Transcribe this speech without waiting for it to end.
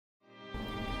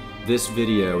This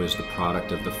video is the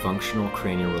product of the Functional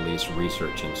Cranial Release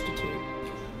Research Institute.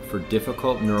 For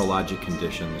difficult neurologic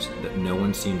conditions that no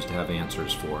one seems to have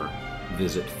answers for,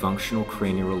 visit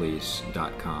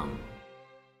functionalcranialrelease.com.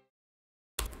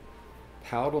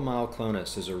 Palatal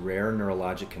myoclonus is a rare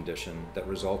neurologic condition that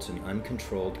results in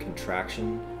uncontrolled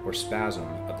contraction or spasm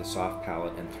of the soft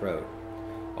palate and throat,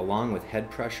 along with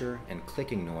head pressure and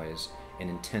clicking noise and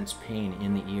intense pain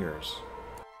in the ears.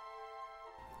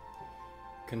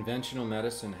 Conventional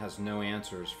medicine has no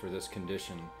answers for this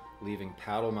condition, leaving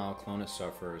palatal myoclonus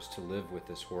sufferers to live with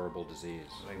this horrible disease.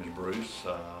 My name is Bruce.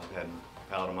 I've had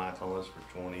palatal myoclonus for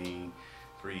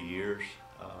 23 years.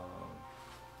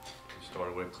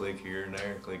 Started with a click here and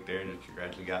there, click there, and it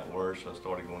gradually got worse. So I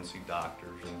started going to see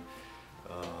doctors and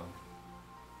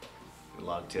did a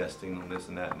lot of testing on this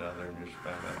and that and other, and just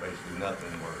found out basically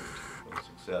nothing worked. It was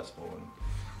successful, and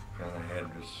kind of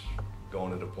had just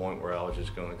going to the point where I was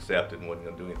just going to accept it and wasn't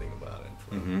going to do anything about it.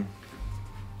 Mm-hmm.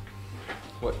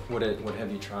 What have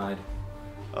you tried?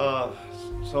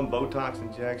 Some Botox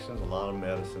injections, a lot of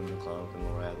medicine, clonopin,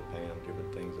 lorazepam,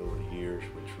 different things over the years,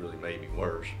 which really made me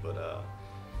worse. But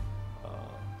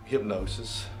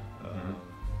hypnosis.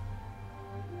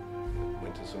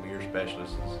 Went to some ear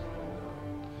specialists.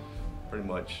 Pretty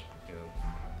much,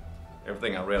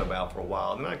 everything I read about for a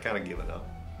while, and I kind of given up.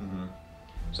 Mm-hmm.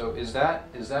 So is that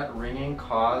ringing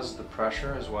cause the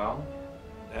pressure as well?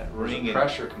 That Or is the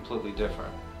pressure completely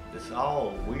different? It's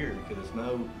all weird because it's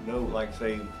no like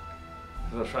say, as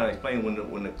I was trying to explain,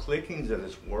 when the clicking's at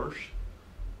its worst,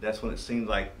 that's when it seems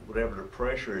like whatever the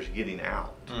pressure is getting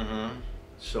out. Mm-hmm.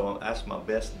 So that's my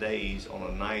best days on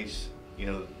a nice,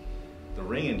 the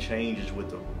ringing changes with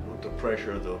the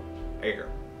pressure of the air,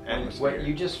 atmosphere. What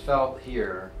you just felt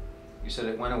here, you said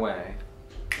it went away.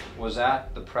 Was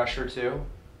that the pressure too?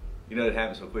 It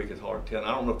happens so quick, it's hard to tell.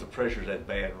 I don't know if the pressure's that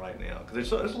bad right now, because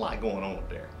there's a lot going on up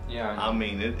there. Yeah. I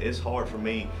mean, it's hard for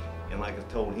me, and like I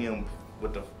told him,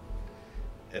 at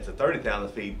the 30,000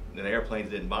 feet, the airplanes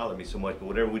didn't bother me so much, but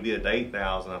whatever we did at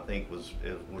 8,000, I think was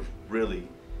really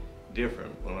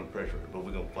different on the pressure. But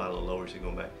we're gonna fly a little lower, so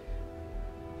going back.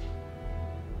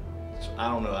 So I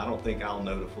don't know. I don't think I'll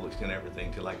know the full extent of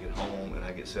everything till I get home and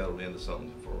I get settled into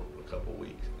something for a couple of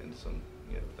weeks and some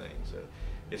things. So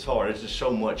it's hard. It's just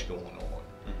so much going on.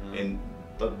 Mm-hmm.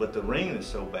 But the ringing is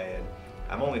so bad.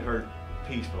 I've only heard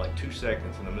peace for like 2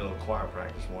 seconds in the middle of choir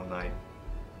practice one night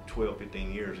 12,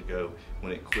 15 years ago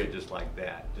when it quit just like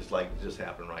that. Just like it just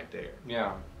happened right there.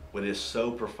 Yeah. But it's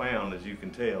so profound, as you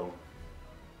can tell.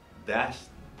 That's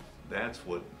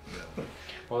what,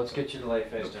 Well, let's get you to lay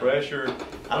face the down. pressure.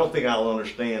 I don't think I'll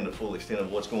understand the full extent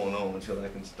of what's going on until I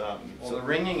can stop. Well, the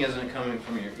ringing isn't coming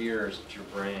from your ears, it's your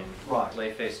brain. Right.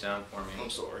 Lay face down for me. I'm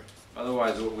sorry.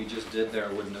 Otherwise, what we just did there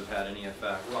wouldn't have had any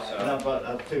effect. Right. So,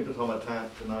 I think that's all my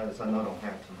time tonight is I know I don't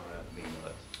have tonight. Be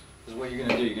nuts. this is what you're going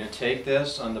to do. You're going to take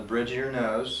this on the bridge of your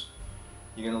nose.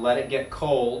 You're going to let it get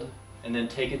cold, and then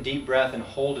take a deep breath and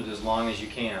hold it as long as you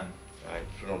can. All right,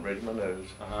 so don't bridge my nose.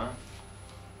 Uh-huh.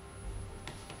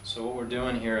 So what we're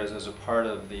doing here is, as a part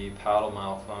of the palatal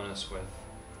myoclonus with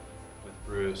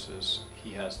Bruce, is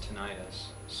he has tinnitus.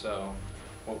 So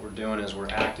what we're doing is we're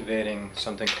activating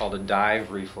something called a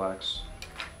dive reflex,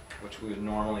 which we would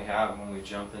normally have when we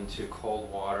jump into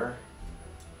cold water.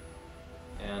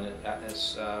 And it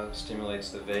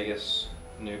stimulates the vagus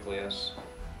nucleus.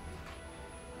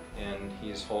 And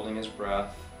he's holding his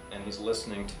breath, and he's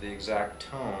listening to the exact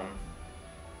tone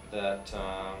that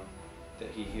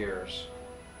he hears.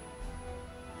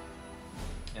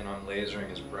 And I'm lasering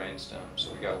his brainstem,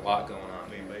 so we got a lot going on. I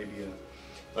mean, maybe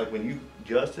like when you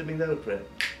adjusted me though, it quit.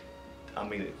 I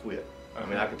mean,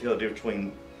 I could tell the difference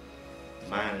between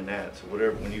mine and that. So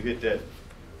whatever, when you hit that.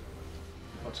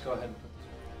 Let's go ahead and put this.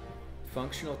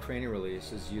 Functional cranial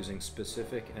release is using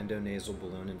specific endonasal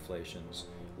balloon inflations,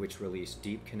 which release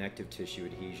deep connective tissue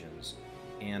adhesions,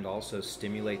 and also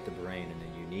stimulate the brain in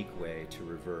a unique way to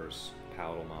reverse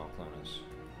palatal myoclonus.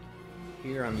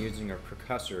 Here I'm using a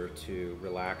percussor to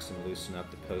relax and loosen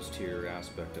up the posterior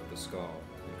aspect of the skull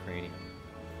and cranium.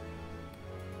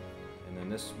 And then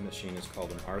this machine is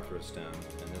called an arthrostem,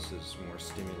 and this is more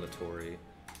stimulatory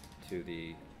to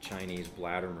the Chinese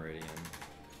bladder meridian.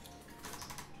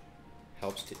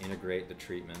 Helps to integrate the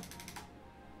treatment.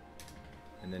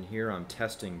 And then here I'm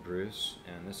testing Bruce,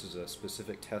 and this is a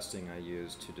specific testing I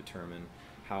use to determine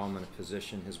how I'm going to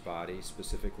position his body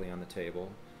specifically on the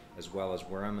table, as well as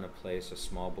where I'm going to place a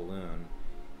small balloon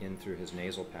in through his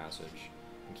nasal passage.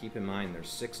 And keep in mind there's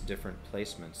 6 different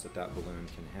placements that balloon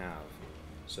can have,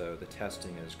 so the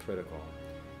testing is critical.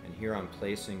 And here I'm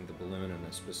placing the balloon in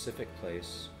a specific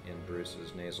place in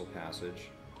Bruce's nasal passage,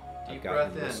 I've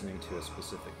got him listening to a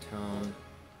specific tone,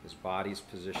 his body's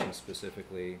positioned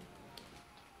specifically.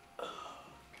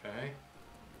 Okay.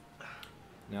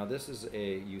 Now this is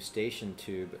a eustachian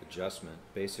tube adjustment.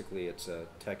 Basically it's a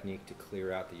technique to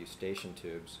clear out the eustachian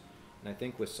tubes. And I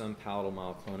think with some palatal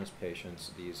myoclonus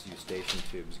patients, these eustachian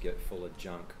tubes get full of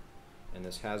junk. And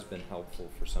this has been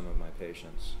helpful for some of my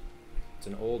patients. It's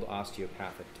an old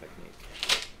osteopathic technique.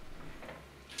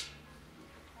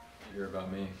 You hear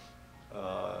about me?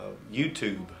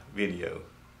 YouTube video.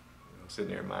 I was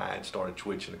sitting there, my eye had started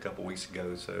twitching a couple weeks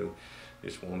ago, so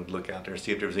just wanted to look out there and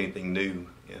see if there was anything new.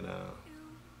 And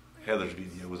Heather's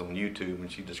video was on YouTube,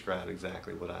 and she described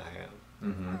exactly what I have.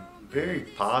 Mm-hmm. Very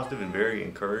positive and very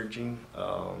encouraging.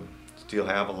 Still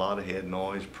have a lot of head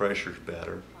noise. Pressure's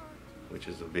better, which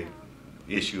is a big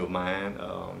issue of mine.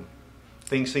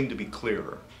 Things seem to be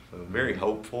clearer. So very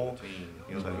hopeful.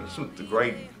 You know, some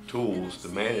great tools to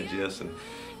manage this, and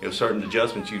you know, certain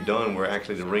adjustments you've done where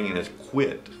actually the ringing has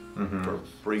quit for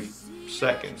brief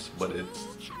seconds, but it's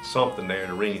something there.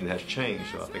 The ringing has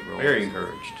changed, so I think we're very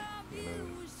encouraged. You know,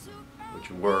 with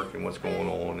your work and what's going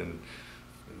on, and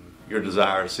your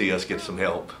desire to see us get some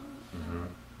help.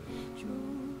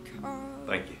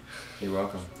 Thank you. You're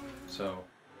welcome.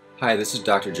 Hi, this is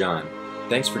Dr. John.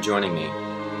 Thanks for joining me.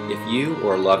 If you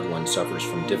or a loved one suffers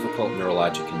from difficult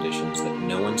neurologic conditions that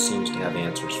no one seems to have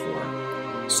answers for,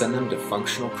 send them to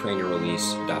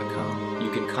functionalcranialrelease.com.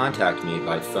 You can contact me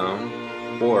by phone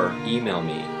or email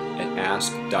me at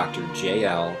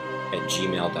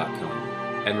askdrjl@gmail.com.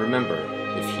 And remember,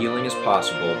 if healing is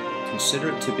possible, consider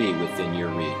it to be within your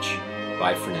reach.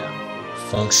 Bye for now.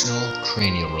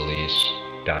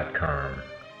 functionalcranialrelease.com